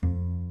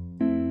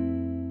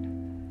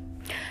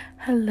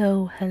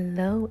Hello,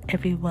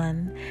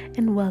 everyone,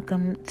 and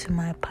welcome to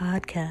my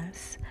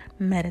podcast,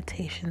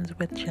 Meditations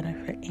with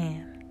Jennifer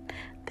Ann.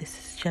 This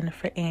is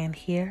Jennifer Ann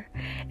here,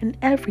 and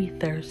every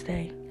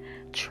Thursday,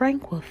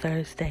 Tranquil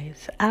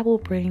Thursdays, I will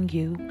bring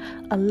you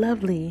a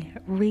lovely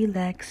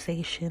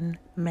relaxation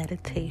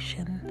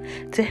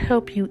meditation to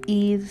help you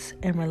ease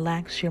and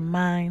relax your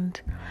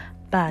mind,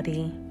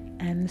 body,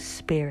 and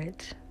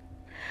spirit.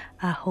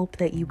 I hope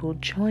that you will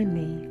join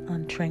me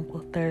on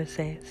Tranquil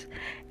Thursdays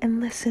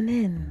and listen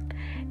in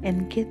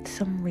and get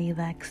some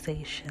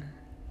relaxation.